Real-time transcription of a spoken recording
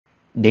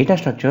Data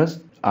structures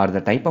are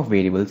the type of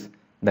variables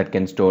that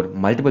can store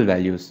multiple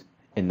values.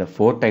 In the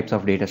four types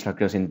of data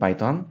structures in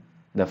Python,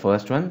 the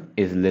first one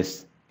is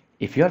lists.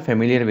 If you are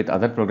familiar with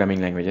other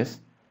programming languages,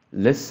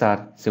 lists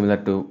are similar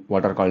to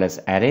what are called as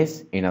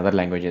arrays in other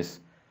languages.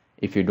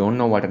 If you don't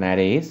know what an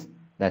array is,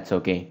 that's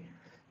okay.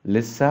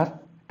 Lists are,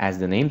 as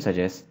the name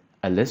suggests,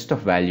 a list of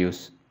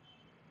values.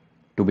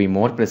 To be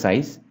more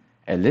precise,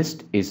 a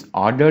list is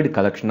ordered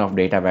collection of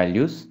data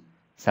values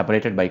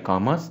separated by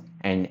commas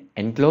and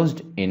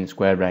enclosed in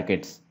square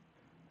brackets.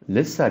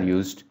 Lists are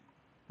used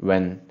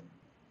when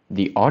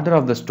the order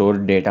of the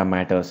stored data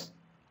matters.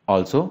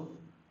 Also,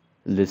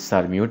 lists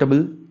are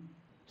mutable,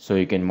 so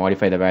you can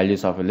modify the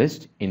values of a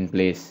list in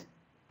place.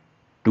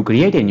 To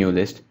create a new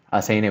list,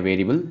 assign a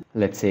variable,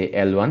 let's say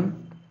L1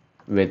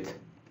 with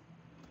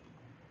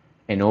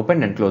an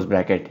open and close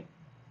bracket.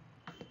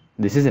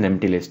 This is an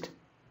empty list.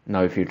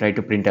 Now if you try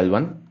to print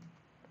L1,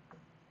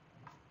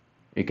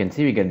 you can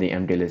see we get the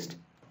empty list.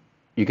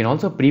 You can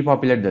also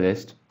pre-populate the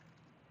list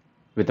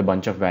with a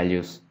bunch of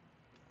values.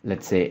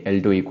 Let's say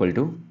L2 equal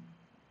to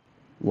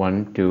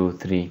 1, 2,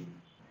 3.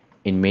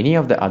 In many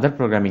of the other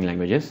programming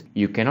languages,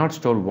 you cannot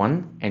store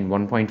 1 and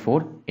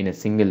 1.4 in a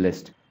single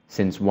list,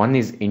 since 1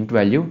 is int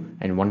value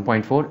and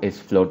 1.4 is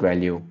float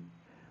value.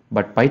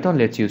 But Python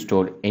lets you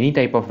store any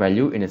type of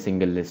value in a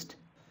single list.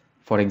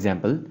 For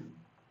example,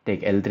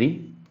 take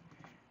L3.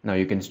 Now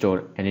you can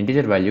store an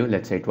integer value,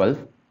 let's say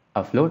 12,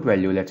 a float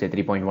value, let's say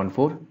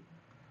 3.14,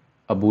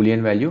 a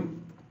boolean value,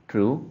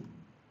 true,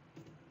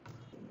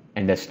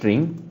 and a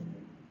string,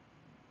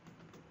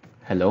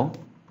 hello,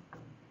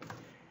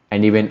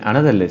 and even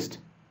another list.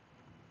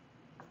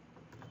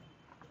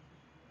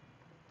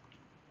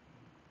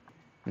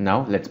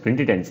 Now let's print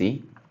it and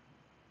see.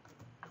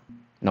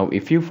 Now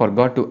if you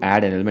forgot to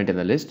add an element in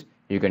the list,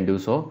 you can do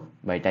so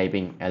by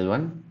typing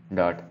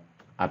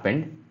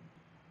l1.append,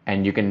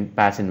 and you can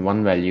pass in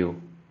one value,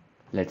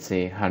 let's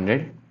say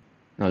 100.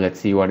 Now let's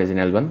see what is in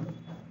L1.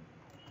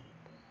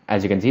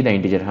 As you can see, the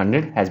integer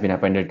 100 has been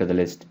appended to the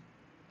list.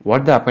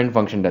 What the append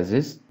function does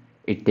is,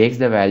 it takes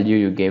the value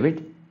you gave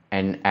it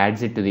and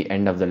adds it to the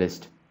end of the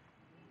list.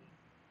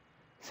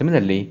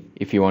 Similarly,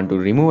 if you want to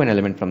remove an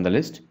element from the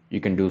list, you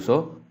can do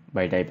so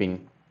by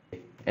typing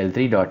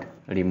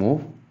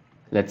l3.remove.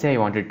 Let's say I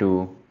wanted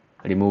to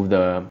remove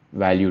the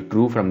value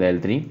true from the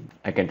L3.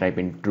 I can type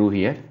in true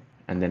here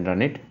and then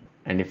run it,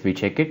 and if we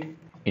check it,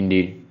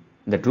 indeed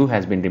the true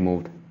has been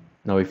removed.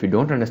 Now if you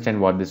don't understand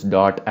what this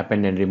dot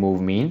append and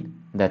remove mean,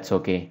 that's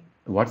okay.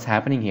 What's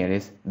happening here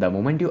is, the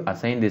moment you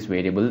assign this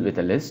variable with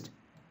a list,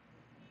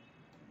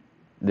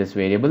 this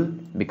variable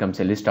becomes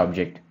a list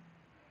object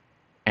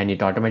and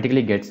it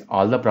automatically gets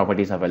all the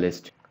properties of a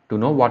list. To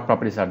know what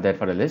properties are there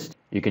for a list,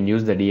 you can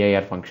use the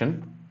dir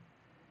function.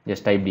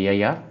 Just type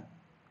dir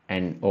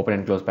and open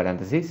and close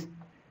parentheses,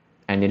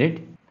 and in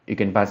it you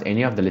can pass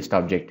any of the list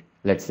object,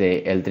 let's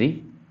say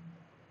L3.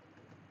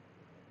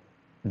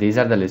 These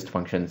are the list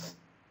functions.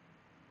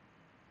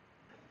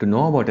 To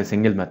know about a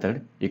single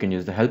method, you can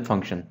use the help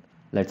function.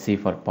 Let's see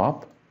for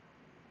pop.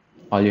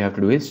 All you have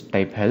to do is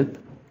type help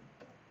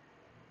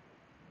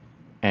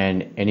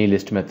and any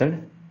list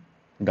method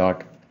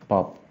dot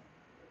pop.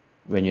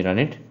 When you run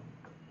it,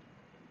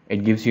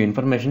 it gives you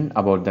information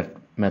about that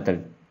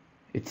method.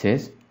 It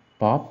says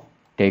pop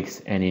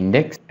takes an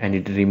index and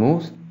it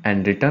removes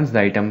and returns the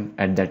item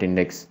at that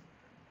index.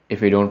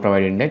 If we don't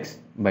provide index,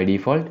 by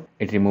default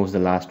it removes the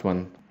last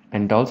one.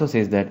 And it also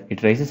says that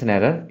it raises an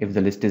error if the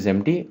list is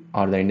empty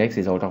or the index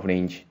is out of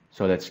range.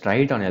 So let's try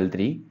it on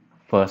L3.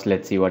 First,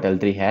 let's see what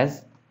L3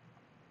 has.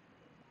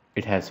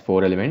 It has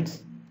 4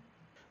 elements.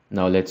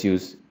 Now let's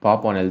use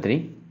pop on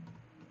L3.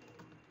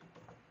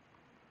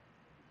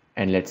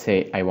 And let's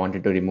say I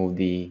wanted to remove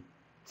the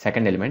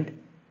second element.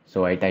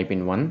 So I type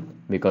in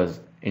 1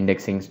 because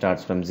indexing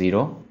starts from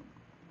 0.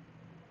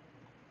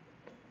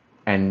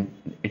 And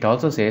it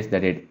also says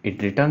that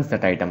it returns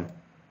that item.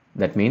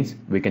 That means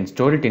we can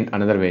store it in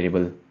another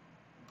variable.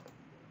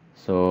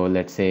 So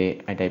let's say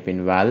I type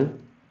in val.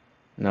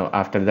 Now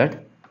after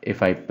that,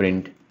 if I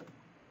print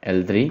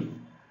L3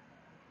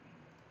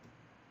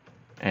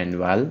 and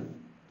val,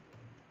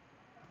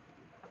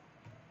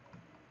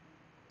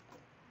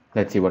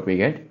 let's see what we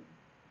get.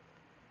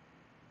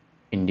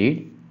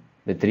 Indeed,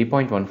 the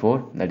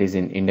 3.14 that is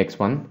in index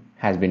 1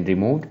 has been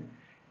removed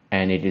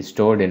and it is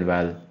stored in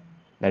val.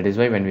 That is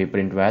why when we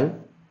print val,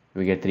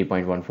 we get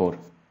 3.14.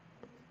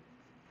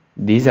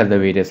 These are the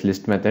various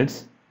list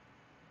methods.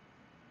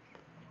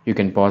 You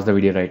can pause the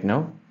video right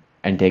now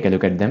and take a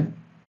look at them.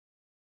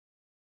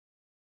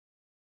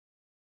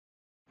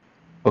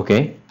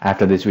 Okay,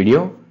 after this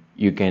video,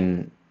 you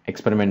can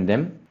experiment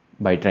them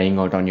by trying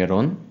out on your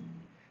own.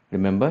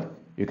 Remember,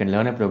 you can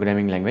learn a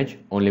programming language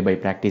only by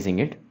practicing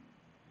it.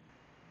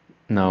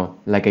 Now,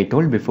 like I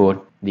told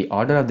before, the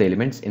order of the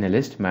elements in a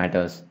list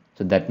matters.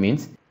 So that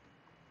means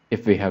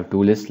if we have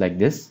two lists like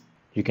this,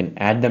 you can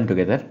add them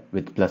together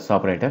with plus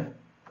operator.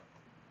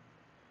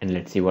 And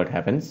let's see what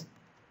happens.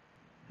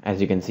 As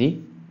you can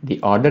see, the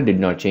order did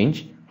not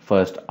change.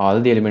 First,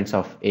 all the elements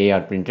of A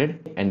are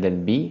printed and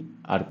then B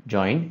are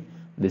joined.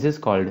 This is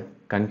called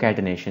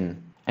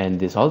concatenation, and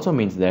this also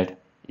means that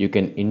you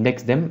can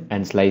index them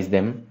and slice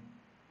them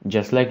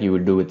just like you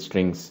would do with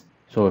strings.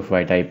 So if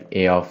I type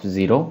a of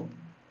 0,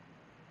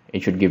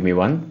 it should give me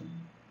 1.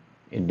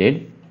 It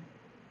did.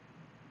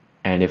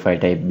 And if I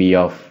type b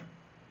of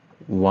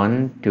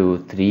 1,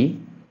 2, 3,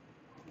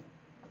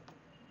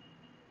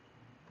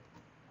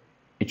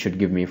 it should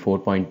give me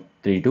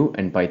 4.32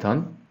 in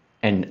Python.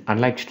 And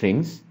unlike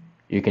strings,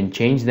 you can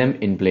change them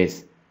in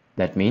place.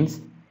 That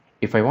means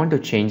if I want to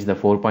change the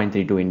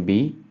 4.32 in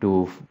b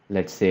to,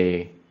 let's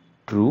say,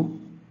 true,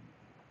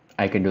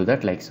 I can do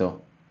that like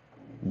so.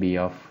 B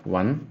of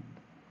 1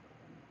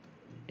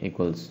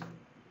 equals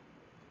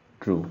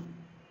true.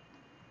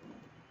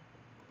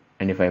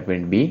 And if I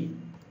print b,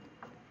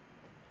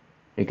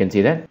 you can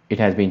see that it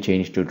has been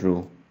changed to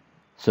true.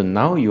 So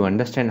now you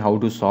understand how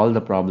to solve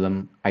the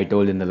problem I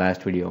told in the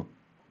last video,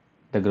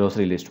 the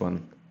grocery list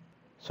one.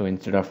 So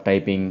instead of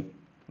typing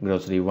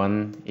grocery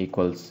 1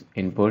 equals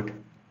input,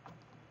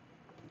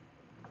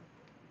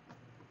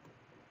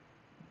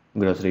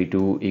 grocery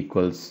 2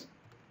 equals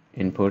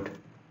input,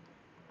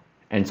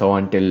 and so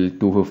on till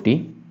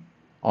 250,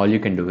 all you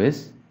can do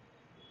is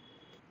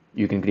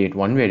you can create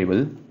one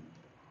variable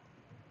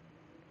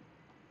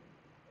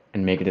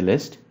and make it a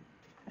list,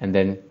 and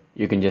then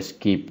you can just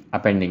keep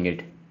appending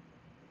it.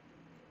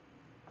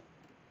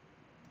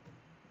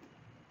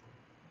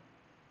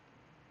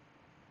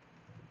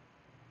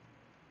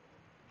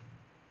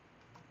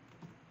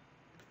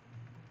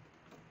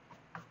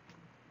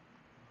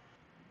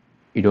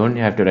 You don't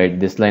have to write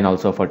this line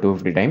also for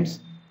 250 times.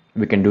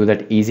 We can do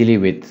that easily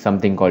with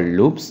something called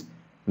loops,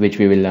 which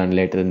we will learn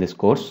later in this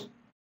course.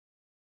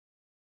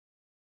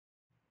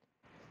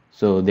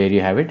 So there you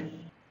have it.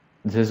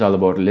 This is all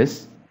about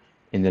lists.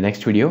 In the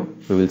next video,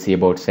 we will see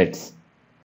about sets.